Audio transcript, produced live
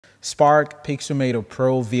Spark, Pixelmator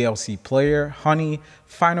Pro, VLC Player, Honey,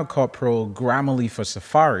 Final Cut Pro, Grammarly for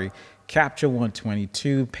Safari, CaptureOne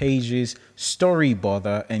 22, Pages,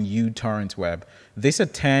 Storyboard, and Torrent Web. These are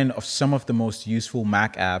 10 of some of the most useful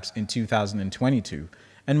Mac apps in 2022,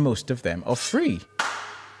 and most of them are free.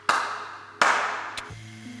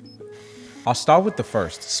 I'll start with the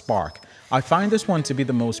first, Spark. I find this one to be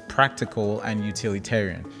the most practical and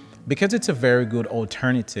utilitarian because it's a very good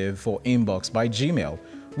alternative for Inbox by Gmail,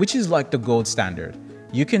 which is like the gold standard.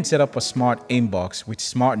 You can set up a smart inbox with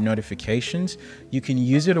smart notifications. You can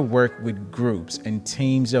use it to work with groups and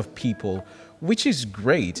teams of people, which is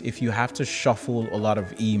great if you have to shuffle a lot of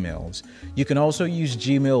emails. You can also use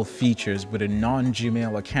Gmail features with a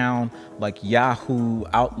non-Gmail account like Yahoo,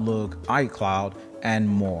 Outlook, iCloud, and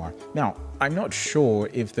more. Now, I'm not sure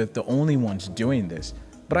if they're the only ones doing this,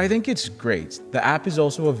 but I think it's great. The app is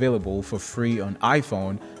also available for free on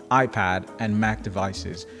iPhone, iPad, and Mac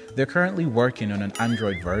devices. They're currently working on an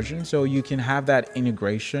Android version, so you can have that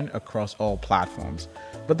integration across all platforms.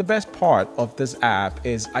 But the best part of this app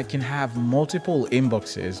is I can have multiple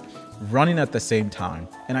inboxes running at the same time,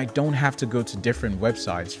 and I don't have to go to different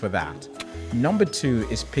websites for that. Number 2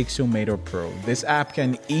 is Pixelmator Pro. This app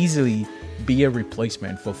can easily be a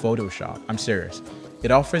replacement for Photoshop. I'm serious.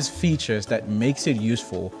 It offers features that makes it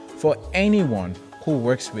useful for anyone who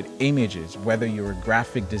works with images, whether you're a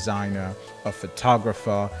graphic designer, a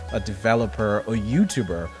photographer, a developer, a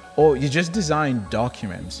YouTuber, or you just design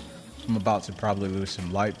documents. I'm about to probably lose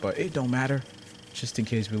some light, but it don't matter. Just in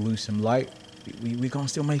case we lose some light, we gonna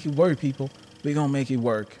still make it work, people. We gonna make it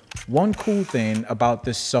work. One cool thing about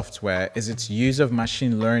this software is its use of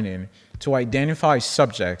machine learning to identify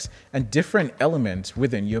subjects and different elements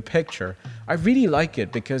within your picture. I really like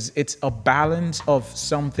it because it's a balance of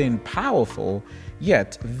something powerful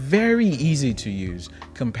yet very easy to use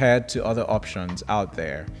compared to other options out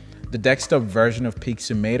there. The desktop version of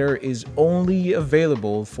Pixelmator is only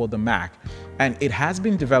available for the Mac, and it has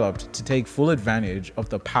been developed to take full advantage of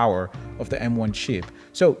the power of the M1 chip,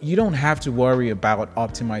 so you don't have to worry about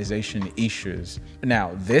optimization issues.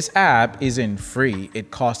 Now, this app isn't free. It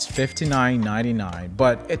costs $59.99,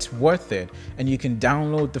 but it's worth it, and you can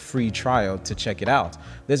download the free trial to check it out.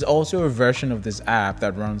 There's also a version of this app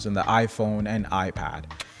that runs on the iPhone and iPad.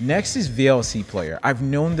 Next is VLC Player. I've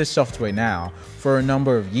known this software now for a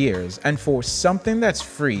number of years, and for something that's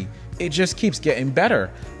free, it just keeps getting better.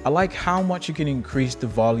 I like how much you can increase the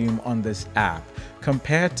volume on this app.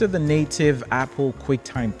 Compared to the native Apple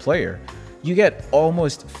QuickTime Player, you get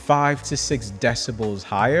almost 5 to 6 decibels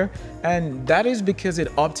higher, and that is because it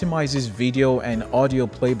optimizes video and audio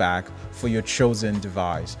playback for your chosen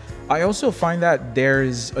device. I also find that there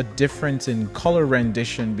is a difference in color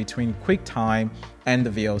rendition between QuickTime and the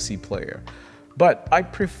VLC Player. But I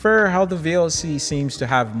prefer how the VLC seems to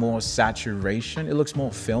have more saturation. It looks more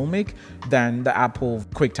filmic than the Apple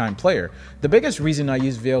QuickTime Player. The biggest reason I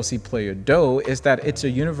use VLC Player though is that it's a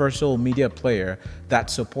universal media player that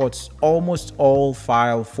supports almost all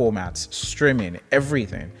file formats, streaming,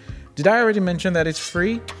 everything. Did I already mention that it's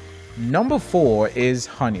free? Number 4 is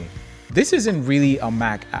Honey. This isn't really a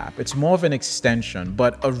Mac app. It's more of an extension,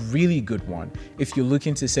 but a really good one if you're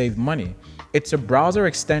looking to save money. It's a browser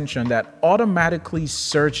extension that automatically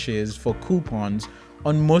searches for coupons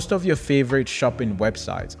on most of your favorite shopping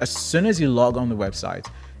websites as soon as you log on the website.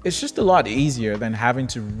 It's just a lot easier than having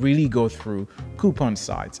to really go through coupon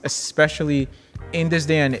sites, especially in this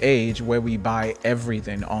day and age where we buy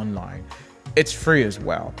everything online. It's free as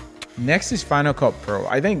well. Next is Final Cut Pro.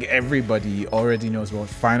 I think everybody already knows what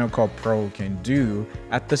Final Cut Pro can do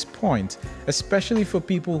at this point, especially for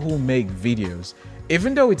people who make videos.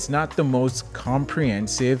 Even though it's not the most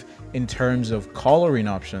comprehensive in terms of coloring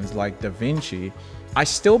options like DaVinci, I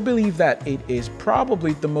still believe that it is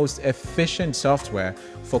probably the most efficient software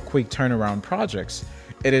for quick turnaround projects.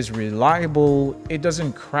 It is reliable, it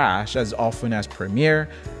doesn't crash as often as Premiere.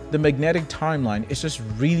 The magnetic timeline is just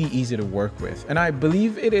really easy to work with, and I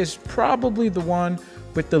believe it is probably the one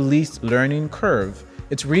with the least learning curve.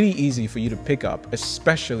 It's really easy for you to pick up,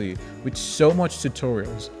 especially with so much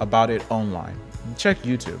tutorials about it online. Check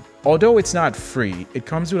YouTube. Although it's not free, it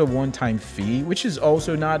comes with a one-time fee, which is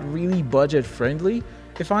also not really budget friendly,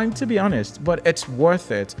 if I'm to be honest, but it's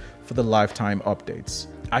worth it for the lifetime updates.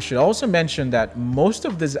 I should also mention that most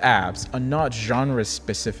of these apps are not genre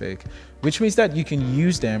specific, which means that you can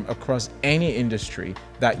use them across any industry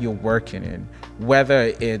that you're working in,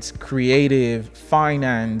 whether it's creative,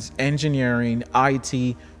 finance, engineering,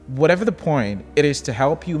 IT, whatever the point, it is to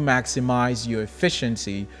help you maximize your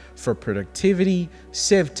efficiency for productivity,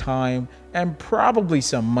 save time, and probably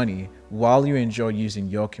some money while you enjoy using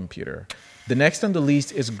your computer. The next on the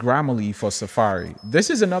list is Grammarly for Safari. This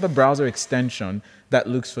is another browser extension that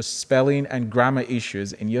looks for spelling and grammar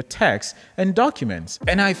issues in your text and documents.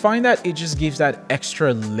 And I find that it just gives that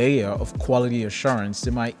extra layer of quality assurance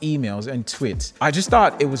to my emails and tweets. I just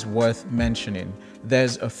thought it was worth mentioning.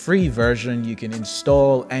 There's a free version you can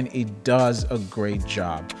install and it does a great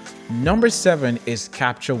job. Number 7 is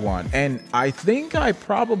CaptureOne, and I think I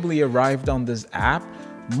probably arrived on this app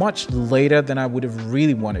much later than I would have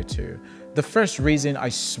really wanted to. The first reason I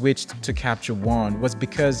switched to CaptureOne was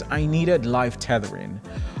because I needed live tethering.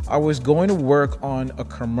 I was going to work on a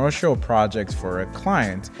commercial project for a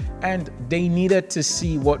client and they needed to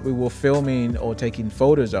see what we were filming or taking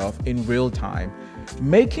photos of in real time.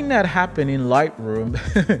 Making that happen in Lightroom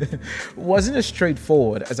wasn't as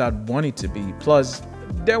straightforward as I'd want it to be. Plus,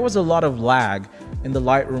 there was a lot of lag in the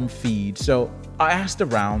Lightroom feed, so I asked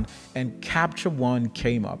around and CaptureOne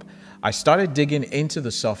came up. I started digging into the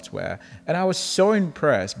software and I was so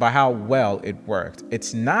impressed by how well it worked.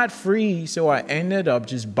 It's not free, so I ended up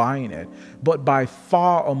just buying it, but by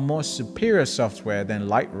far a more superior software than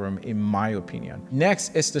Lightroom in my opinion.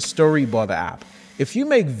 Next is the Storyboard app. If you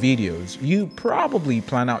make videos, you probably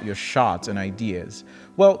plan out your shots and ideas.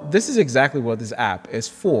 Well, this is exactly what this app is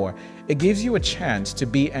for. It gives you a chance to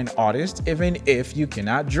be an artist even if you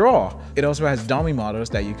cannot draw. It also has dummy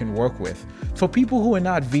models that you can work with. For people who are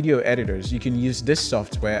not video editors, you can use this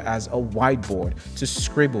software as a whiteboard to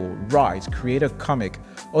scribble, write, create a comic,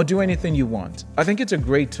 or do anything you want. I think it's a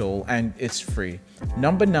great tool and it's free.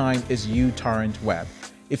 Number 9 is Torrent Web.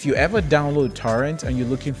 If you ever download torrent and you're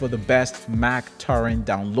looking for the best Mac torrent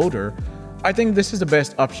downloader, I think this is the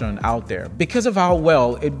best option out there. Because of how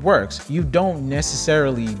well it works, you don't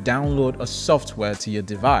necessarily download a software to your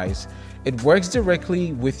device. It works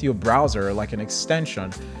directly with your browser like an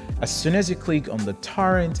extension. As soon as you click on the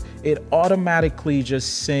torrent, it automatically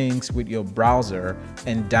just syncs with your browser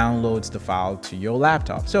and downloads the file to your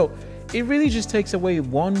laptop. So it really just takes away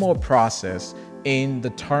one more process in the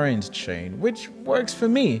torrent chain, which works for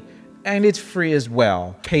me. And it's free as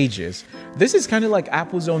well. Pages. This is kind of like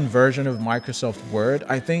Apple's own version of Microsoft Word.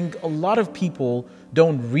 I think a lot of people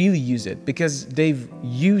don't really use it because they've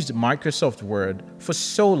used Microsoft Word for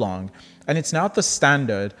so long and it's not the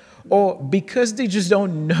standard, or because they just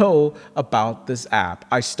don't know about this app.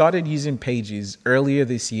 I started using Pages earlier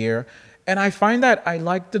this year and I find that I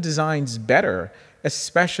like the designs better,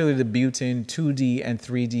 especially the built-in 2D and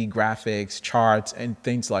 3D graphics, charts, and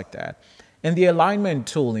things like that. And the alignment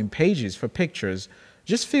tool in Pages for pictures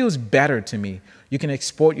just feels better to me. You can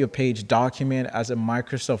export your page document as a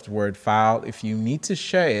Microsoft Word file if you need to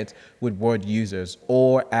share it with Word users,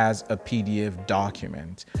 or as a PDF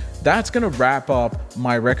document. That's going to wrap up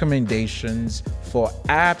my recommendations for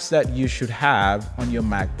apps that you should have on your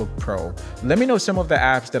MacBook Pro. Let me know some of the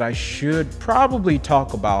apps that I should probably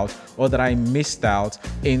talk about or that I missed out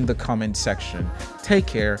in the comment section. Take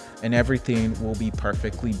care and everything will be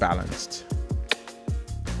perfectly balanced.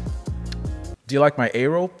 Do you like my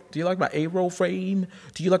arrow? Do you like my arrow frame?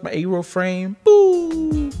 Do you like my arrow frame?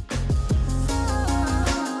 Boo!